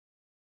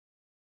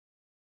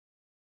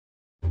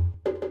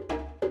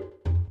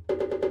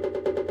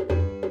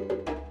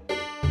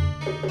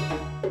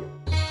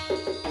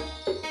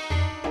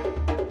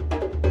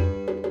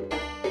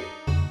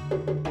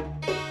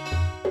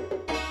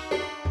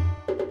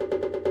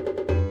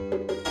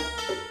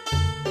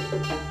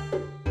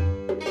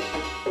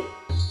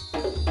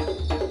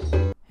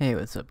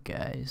What's up,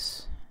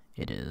 guys?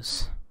 It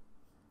is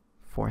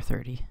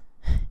 4:30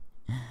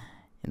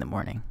 in the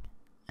morning,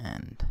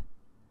 and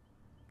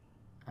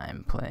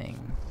I'm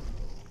playing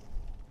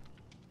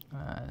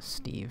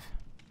Steve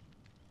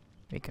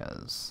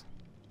because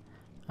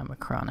I'm a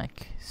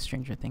chronic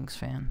Stranger Things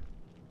fan.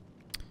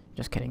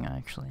 Just kidding,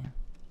 I'm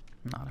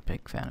not a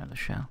big fan of the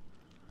show.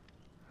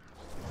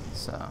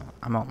 So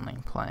I'm only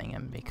playing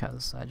him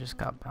because I just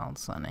got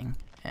Balanced Landing,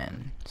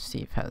 and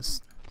Steve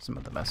has some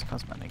of the best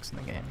cosmetics in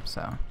the game,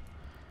 so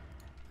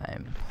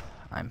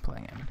I'm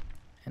playing him.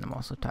 And I'm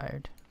also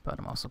tired, but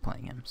I'm also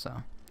playing him, so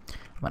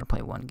I'm gonna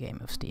play one game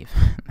of Steve.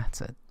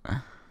 That's it.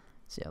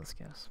 See how this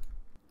goes.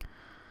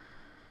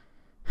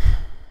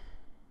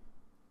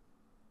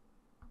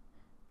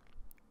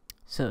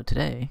 So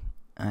today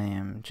I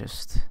am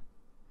just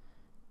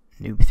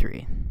Noob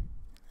 3.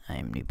 I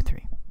am Noob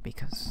 3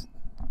 because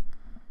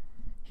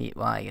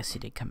I guess he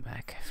did come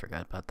back. I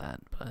forgot about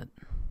that, but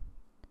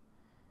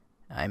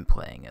I'm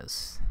playing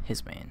as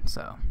his main,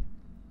 so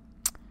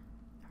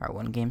our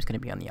one game's gonna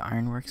be on the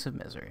Ironworks of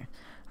Misery.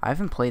 I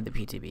haven't played the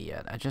PTB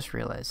yet. I just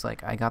realized,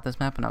 like, I got this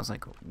map and I was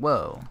like,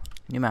 whoa,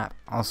 new map.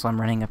 Also, I'm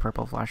running a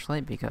purple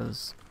flashlight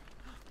because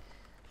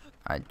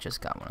I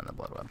just got one in the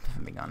blood web, if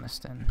I'm being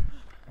honest, and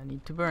I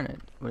need to burn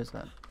it. What is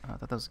that? Oh, I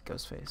thought that was a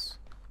ghost face.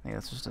 I think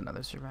that's just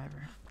another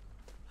survivor.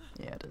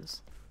 Yeah, it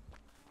is.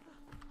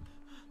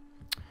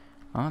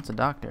 Oh, it's a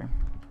doctor.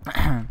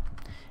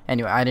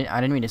 Anyway, I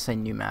didn't mean to say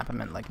new map. I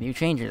meant like new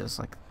changes.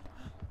 Like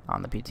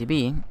on the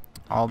PTB,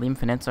 all the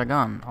infinites are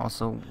gone.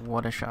 Also,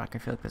 what a shock! I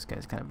feel like this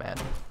guy's kind of bad.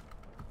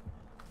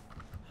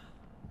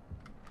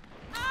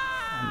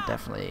 I'm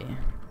definitely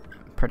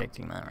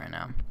predicting that right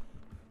now.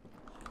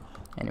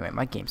 Anyway,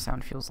 my game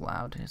sound feels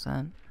loud. Is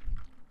that?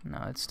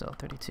 No, it's still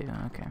 32.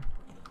 Okay.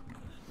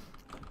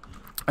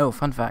 Oh,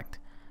 fun fact.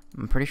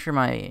 I'm pretty sure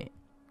my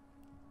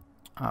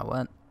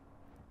what?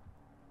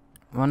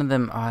 One of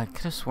them, I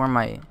could have sworn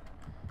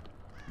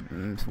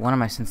one of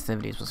my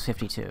sensitivities was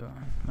 52.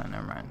 But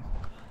never mind.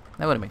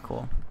 That would have been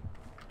cool.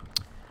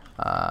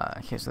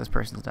 Okay, so this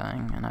person's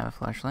dying, and I have a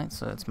flashlight,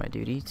 so it's my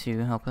duty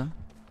to help him.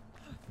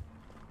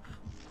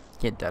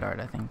 Get dead hard,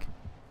 I think.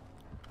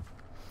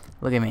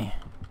 Look at me.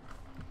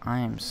 I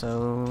am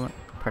so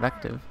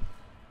productive.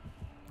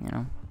 You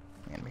know?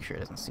 I gotta make sure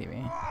he doesn't see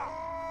me.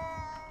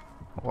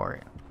 Or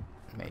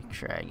make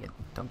sure I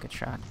don't get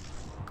shot.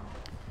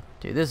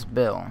 Dude, this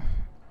Bill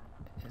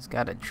has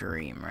got a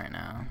dream right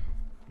now.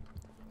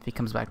 If he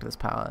comes back to this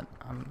pallet,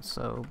 I'm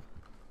so...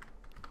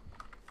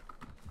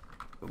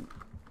 Ooh,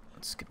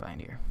 let's get behind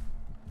here.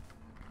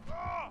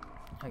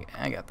 Okay,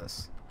 I got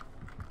this.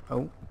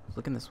 Oh, he's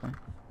looking this way.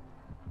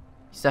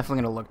 He's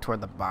definitely gonna look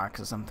toward the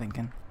boxes, I'm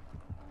thinking.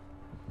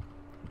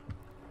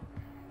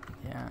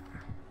 Yeah.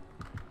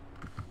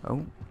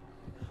 Oh.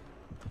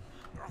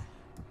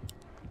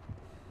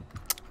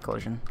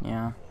 Collision,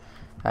 yeah.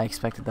 I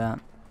expected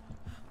that.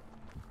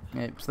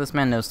 Yeah, so this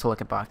man knows to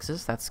look at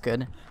boxes, that's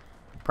good.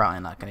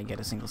 Probably not gonna get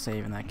a single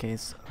save in that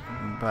case,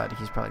 but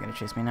he's probably gonna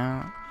chase me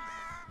now.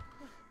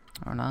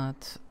 Or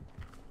not.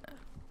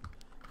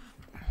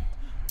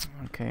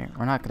 Okay,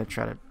 we're not gonna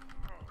try to...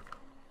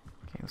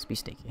 Okay, let's be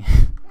sneaky.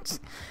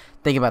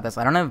 Think about this,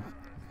 I don't have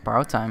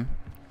borrow time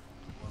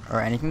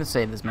or anything to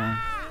save this man.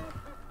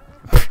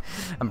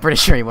 I'm pretty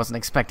sure he wasn't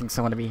expecting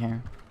someone to be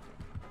here.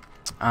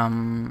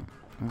 I'm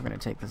gonna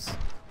take this.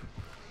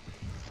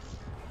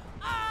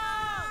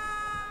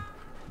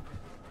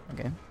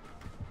 Okay.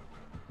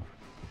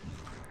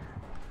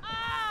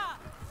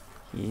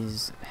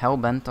 He's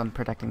hell-bent on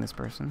protecting this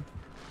person.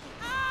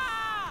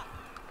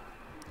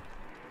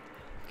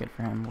 Good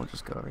for him. We'll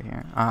just go over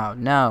here. Oh,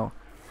 no!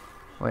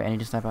 Wait, I need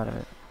to step out of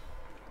it.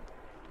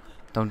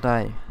 Don't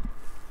die.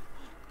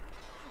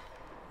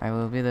 I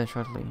will be there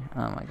shortly.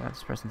 Oh my god,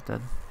 this person's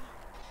dead.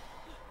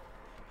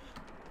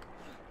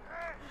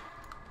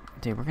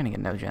 Dude, we're gonna get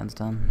no gens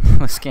done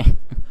this game.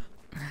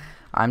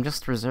 I'm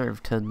just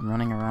reserved to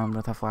running around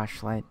with a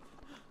flashlight.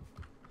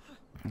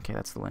 Okay,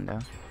 that's the window.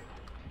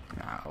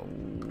 Oh,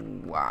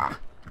 ah.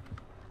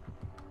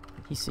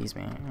 He sees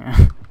me.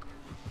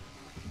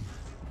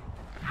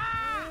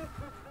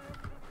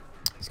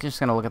 He's just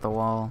gonna look at the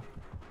wall.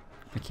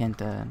 I can't,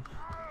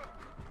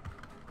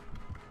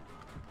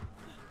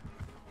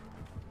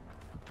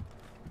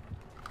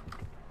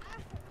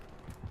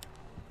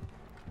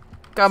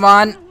 Come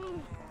on!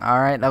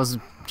 Alright, that was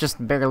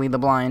just barely the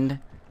blind.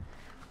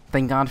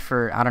 Thank God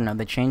for, I don't know,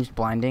 they changed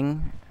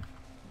blinding.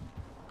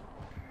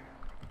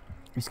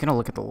 He's gonna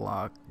look at the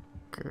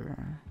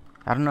locker.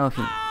 I don't know if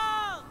he...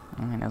 Oh,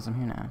 he knows I'm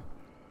here now.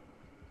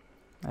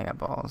 I got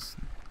balls.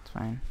 It's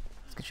fine.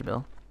 Let's get your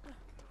bill.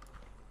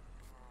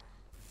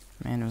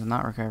 Man, it was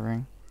not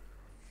recovering.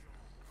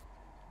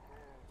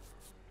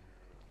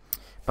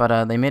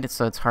 But they made it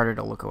so it's harder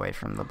to look away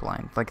from the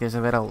blind. Like, there's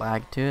a bit of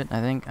lag to it, I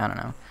think. I don't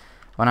know.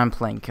 When I'm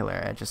playing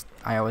Killer,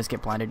 I always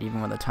get blinded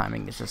even when the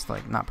timing is just,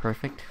 like, not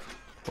perfect.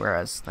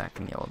 Whereas back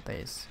in the old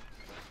days,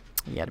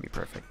 you had to be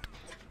perfect.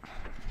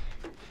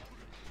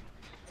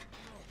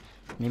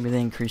 Maybe they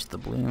increased the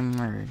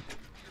bloom or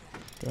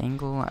the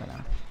angle, I don't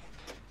know.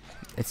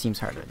 It seems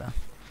harder though.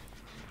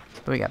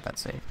 But we got that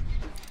save.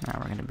 Now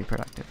we're gonna be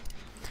productive.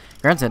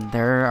 Granted,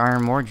 there are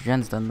more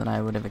gens done than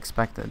I would have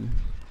expected,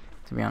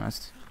 to be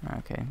honest.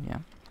 Okay, yeah.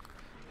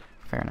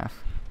 Fair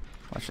enough.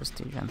 Let's just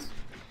do gens.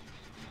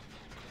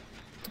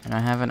 And I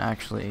haven't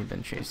actually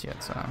been chased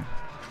yet, so...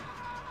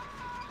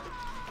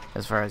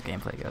 As far as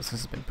gameplay goes,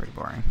 this has been pretty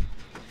boring.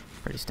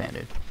 Pretty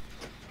standard.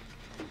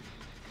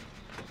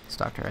 This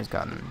doctor has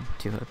gotten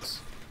 2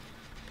 hooks.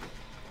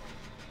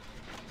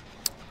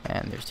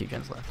 And there's 2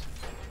 gens left.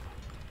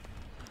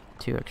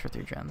 2 hooks for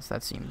 3 gens.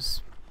 That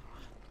seems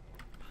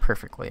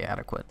perfectly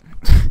adequate.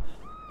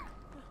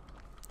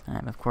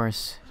 I'm, of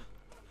course,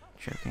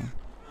 joking.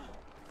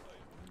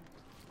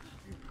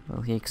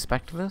 Will he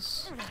expect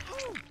this?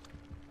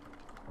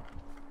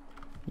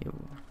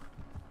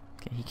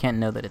 Okay, he can't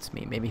know that it's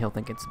me. Maybe he'll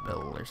think it's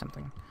Bill or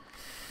something.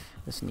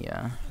 This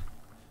Nia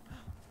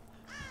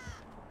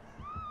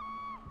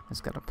has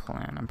got a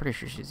plan. I'm pretty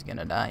sure she's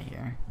gonna die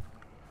here.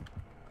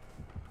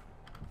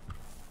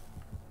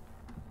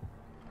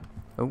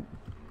 Oh.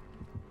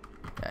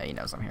 Yeah, he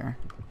knows I'm here.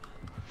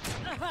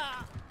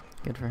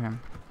 Good for him.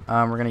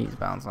 We're gonna use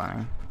balance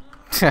lining.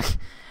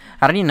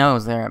 How did he know it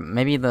was there?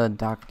 Maybe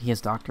he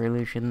has Doctor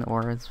Illusion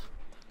auras?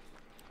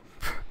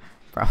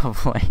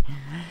 Probably.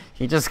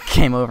 He just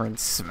came over and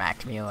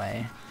smacked me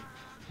away.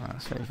 Oh,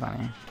 that's really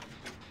funny.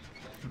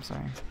 I'm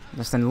sorry.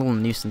 Just a little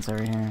nuisance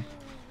over here.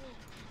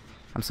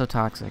 I'm so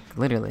toxic.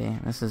 Literally,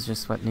 this is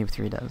just what Noob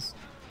 3 does.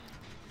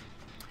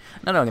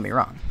 No, don't get me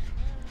wrong.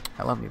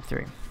 I love Noob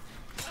 3.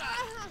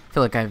 I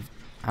feel like I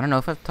don't know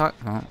if I've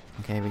talked... Oh,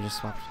 okay, we just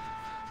swapped.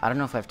 I don't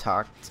know if I've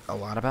talked a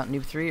lot about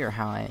Noob 3 or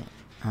how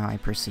I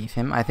perceive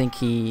him. I think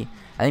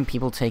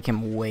people take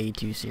him way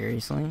too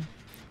seriously.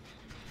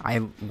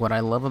 What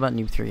I love about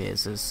Noob 3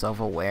 is his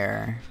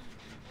self-aware.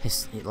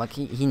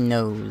 He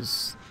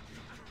knows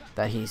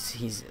that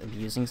he's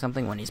abusing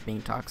something when he's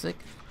being toxic,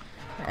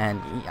 and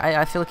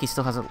I feel like he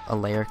still has a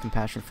layer of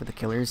compassion for the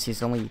killers.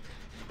 He's only,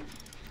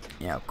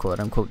 you know,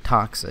 quote unquote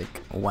toxic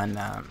when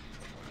the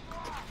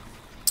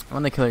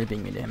killer is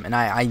being mean to him, and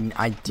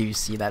I do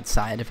see that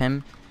side of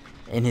him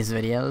in his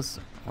videos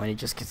when he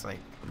just gets like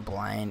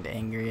blind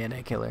angry at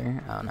a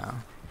killer. Oh no,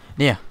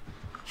 yeah,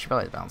 she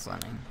probably has balance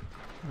landing.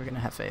 We're gonna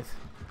have faith.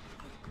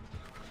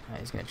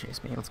 He's gonna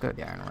chase me. Let's go to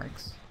the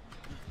ironworks.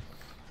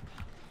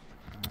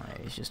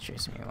 He's just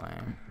chasing me away.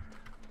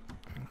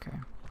 Okay.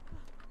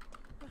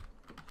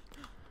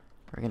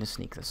 We're gonna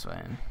sneak this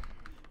way.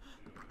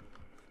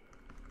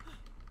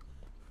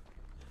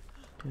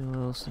 Do a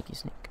little sneaky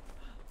sneak.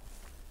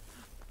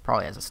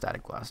 Probably has a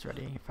static blast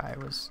ready if I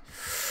was...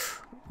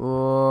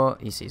 Oh,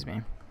 he sees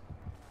me.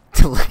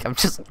 Look, I'm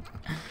just...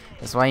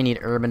 That's why you need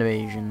urban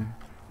evasion.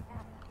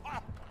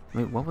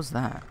 Wait, what was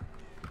that?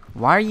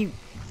 Why are you...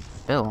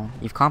 Bill,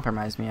 you've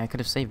compromised me. I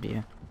could have saved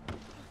you.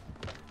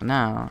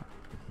 No.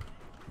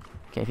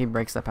 Okay, if he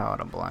breaks the power,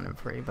 I'll blind him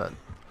free, but...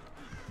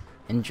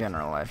 In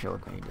general, I feel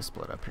like we need to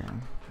split up here.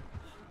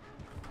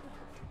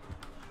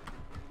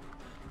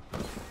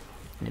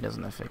 And he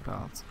doesn't have fake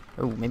pellets.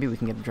 Oh, maybe we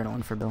can get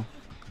adrenaline for Bill.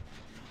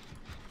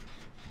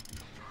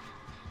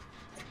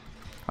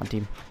 Come on,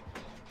 team.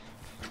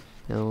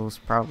 Bill's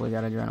probably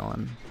got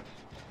adrenaline.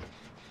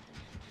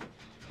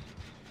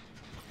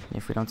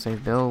 If we don't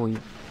save Bill, we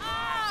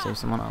save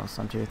someone else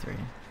on 2 or 3.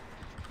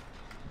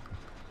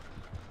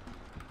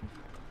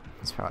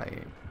 He's probably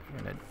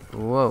gonna...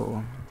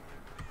 Whoa.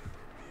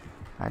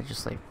 I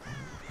just like...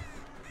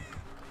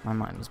 My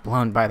mind was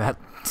blown by that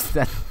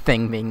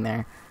thing being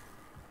there.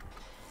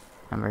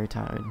 I'm very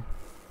tired.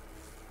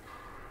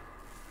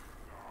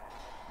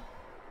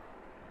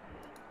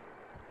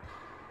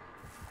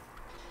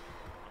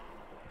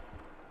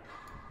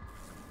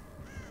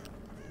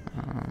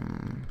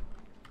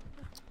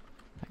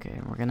 Okay,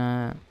 we're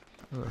gonna...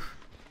 Oof.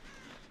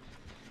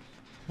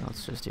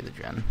 Let's just do the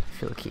gen. I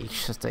feel like he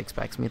just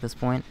expects me at this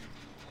point.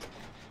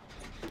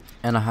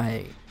 And a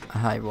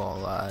high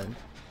wall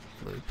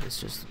loop is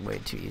just way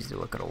too easy to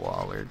look at a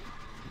wall or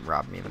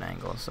rob me of an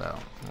angle, so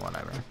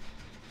whatever.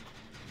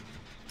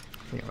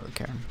 We don't really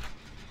care.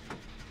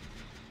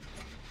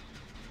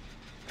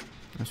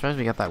 I'm surprised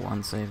we got that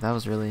one save. That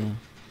was really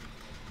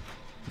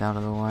down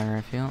to the wire,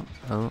 I feel.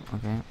 Oh,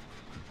 okay.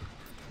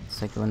 Let's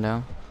take the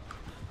window.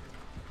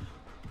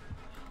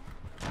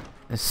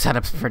 This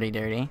setup's pretty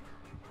dirty.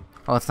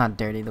 Oh, it's not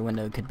dirty. The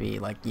window could be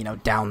like, you know,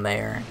 down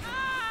there.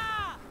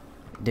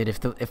 Dude,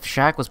 if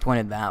Shaq was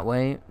pointed that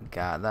way,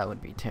 God, that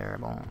would be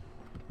terrible.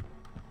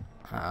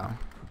 Oh,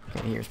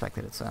 okay, he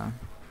respected it, so.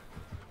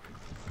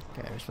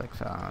 Okay, respect.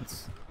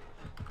 Let's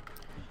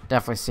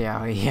definitely see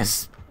how he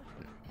has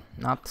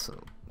not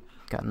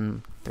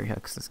gotten 3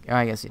 hooks. Oh,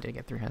 I guess he did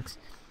get 3 hooks.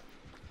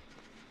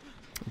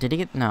 Did he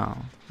get? No.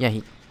 Yeah,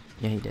 he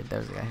did. There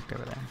was a guy hooked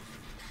over there.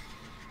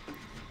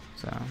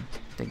 So,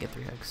 did get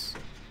 3 hooks,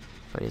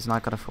 but he's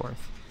not got a 4th.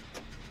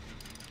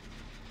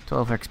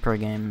 12 hooks per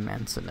game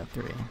and sitting at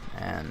 3,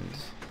 and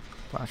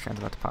Flash Trend's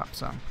about to pop,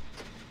 so.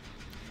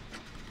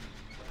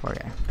 Poor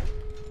guy.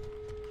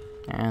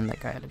 And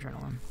that guy had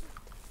adrenaline.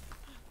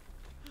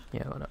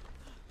 Yeah, what up?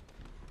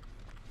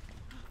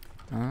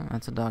 Oh,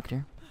 that's a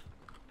doctor.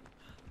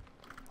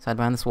 Let's hide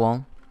behind this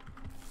wall.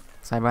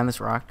 Let's hide behind this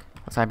rock.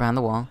 Let's hide behind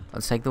the wall.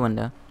 Let's take the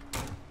window.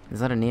 Is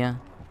that a Nia?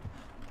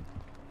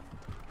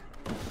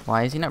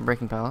 Why is he not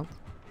breaking pallets?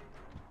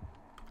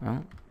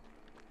 Oh.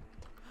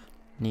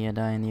 Nia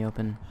die in the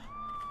open.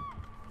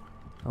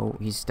 Oh,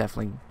 he's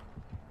definitely...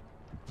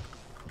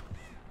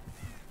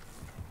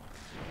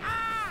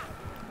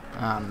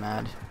 Ah, I'm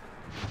mad.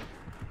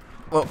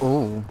 Oh,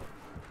 ooh.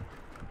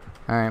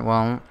 Alright,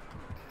 well,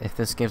 if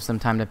this gives them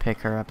time to pick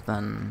her up,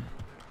 then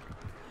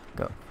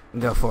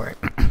go for it.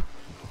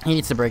 He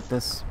needs to break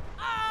this.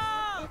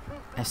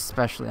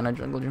 Especially on a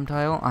jungle gym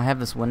tile. I have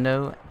this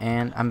window,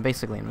 and I'm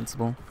basically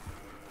invincible.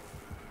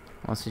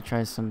 Unless he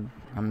tries some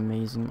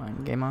amazing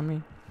mind game on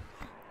me.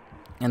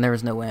 And there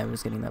was no way I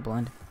was getting that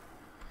blind.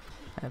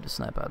 I had to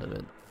snap out of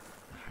it.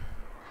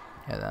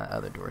 Yeah, that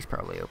other door's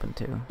probably open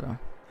too, so.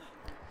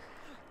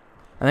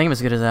 I think I'm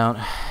as good as out,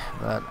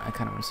 but I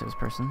kind of want to save this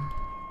person.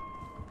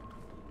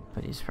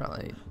 But he's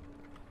probably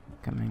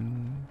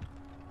coming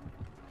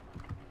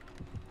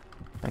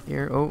back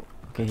here. Oh,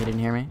 okay, he didn't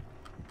hear me.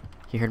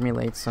 He heard me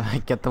late, so I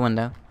get the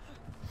window.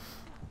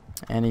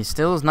 And he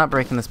still is not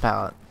breaking this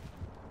pallet.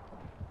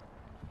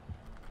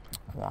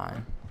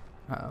 Why?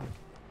 Uh-oh.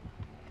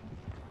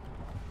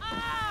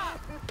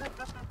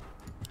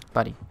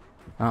 Buddy.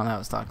 Oh, that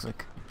was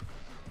toxic.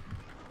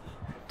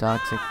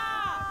 Toxic.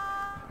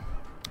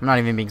 I'm not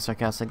even being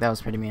sarcastic. That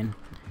was pretty mean.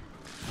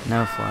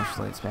 No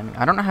flashlight spamming.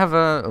 I don't have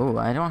a... Oh,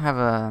 I don't have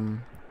a...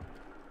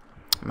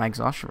 my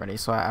exhaustion ready,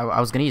 so I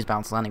was gonna use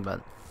bounce landing,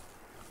 but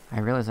I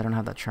realized I don't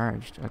have that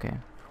charged. Okay.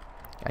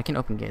 I can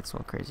open gates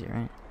all crazy,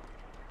 right?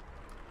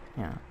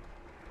 Yeah.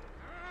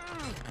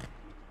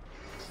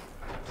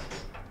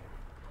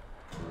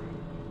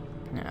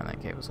 Yeah,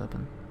 that gate was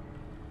open.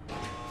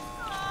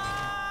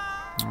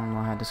 I don't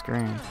know, I had to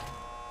scream.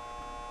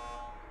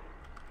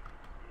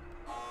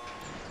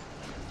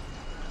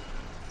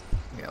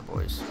 Yeah,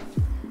 boys.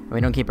 We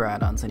don't keep our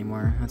add-ons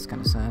anymore. That's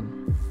kind of sad.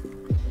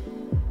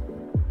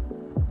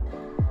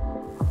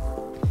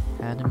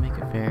 Had to make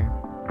it fair.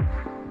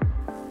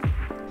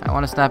 I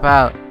want to step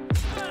out.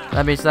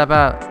 Let me step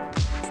out.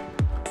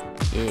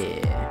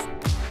 Yeah.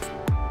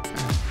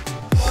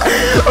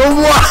 Oh,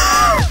 what?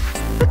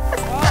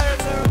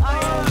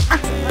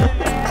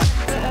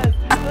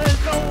 This is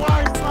the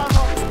worst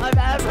level I've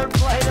ever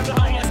played in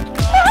my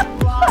entire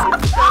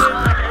life.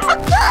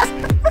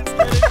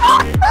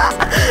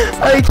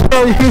 I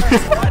can't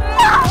even.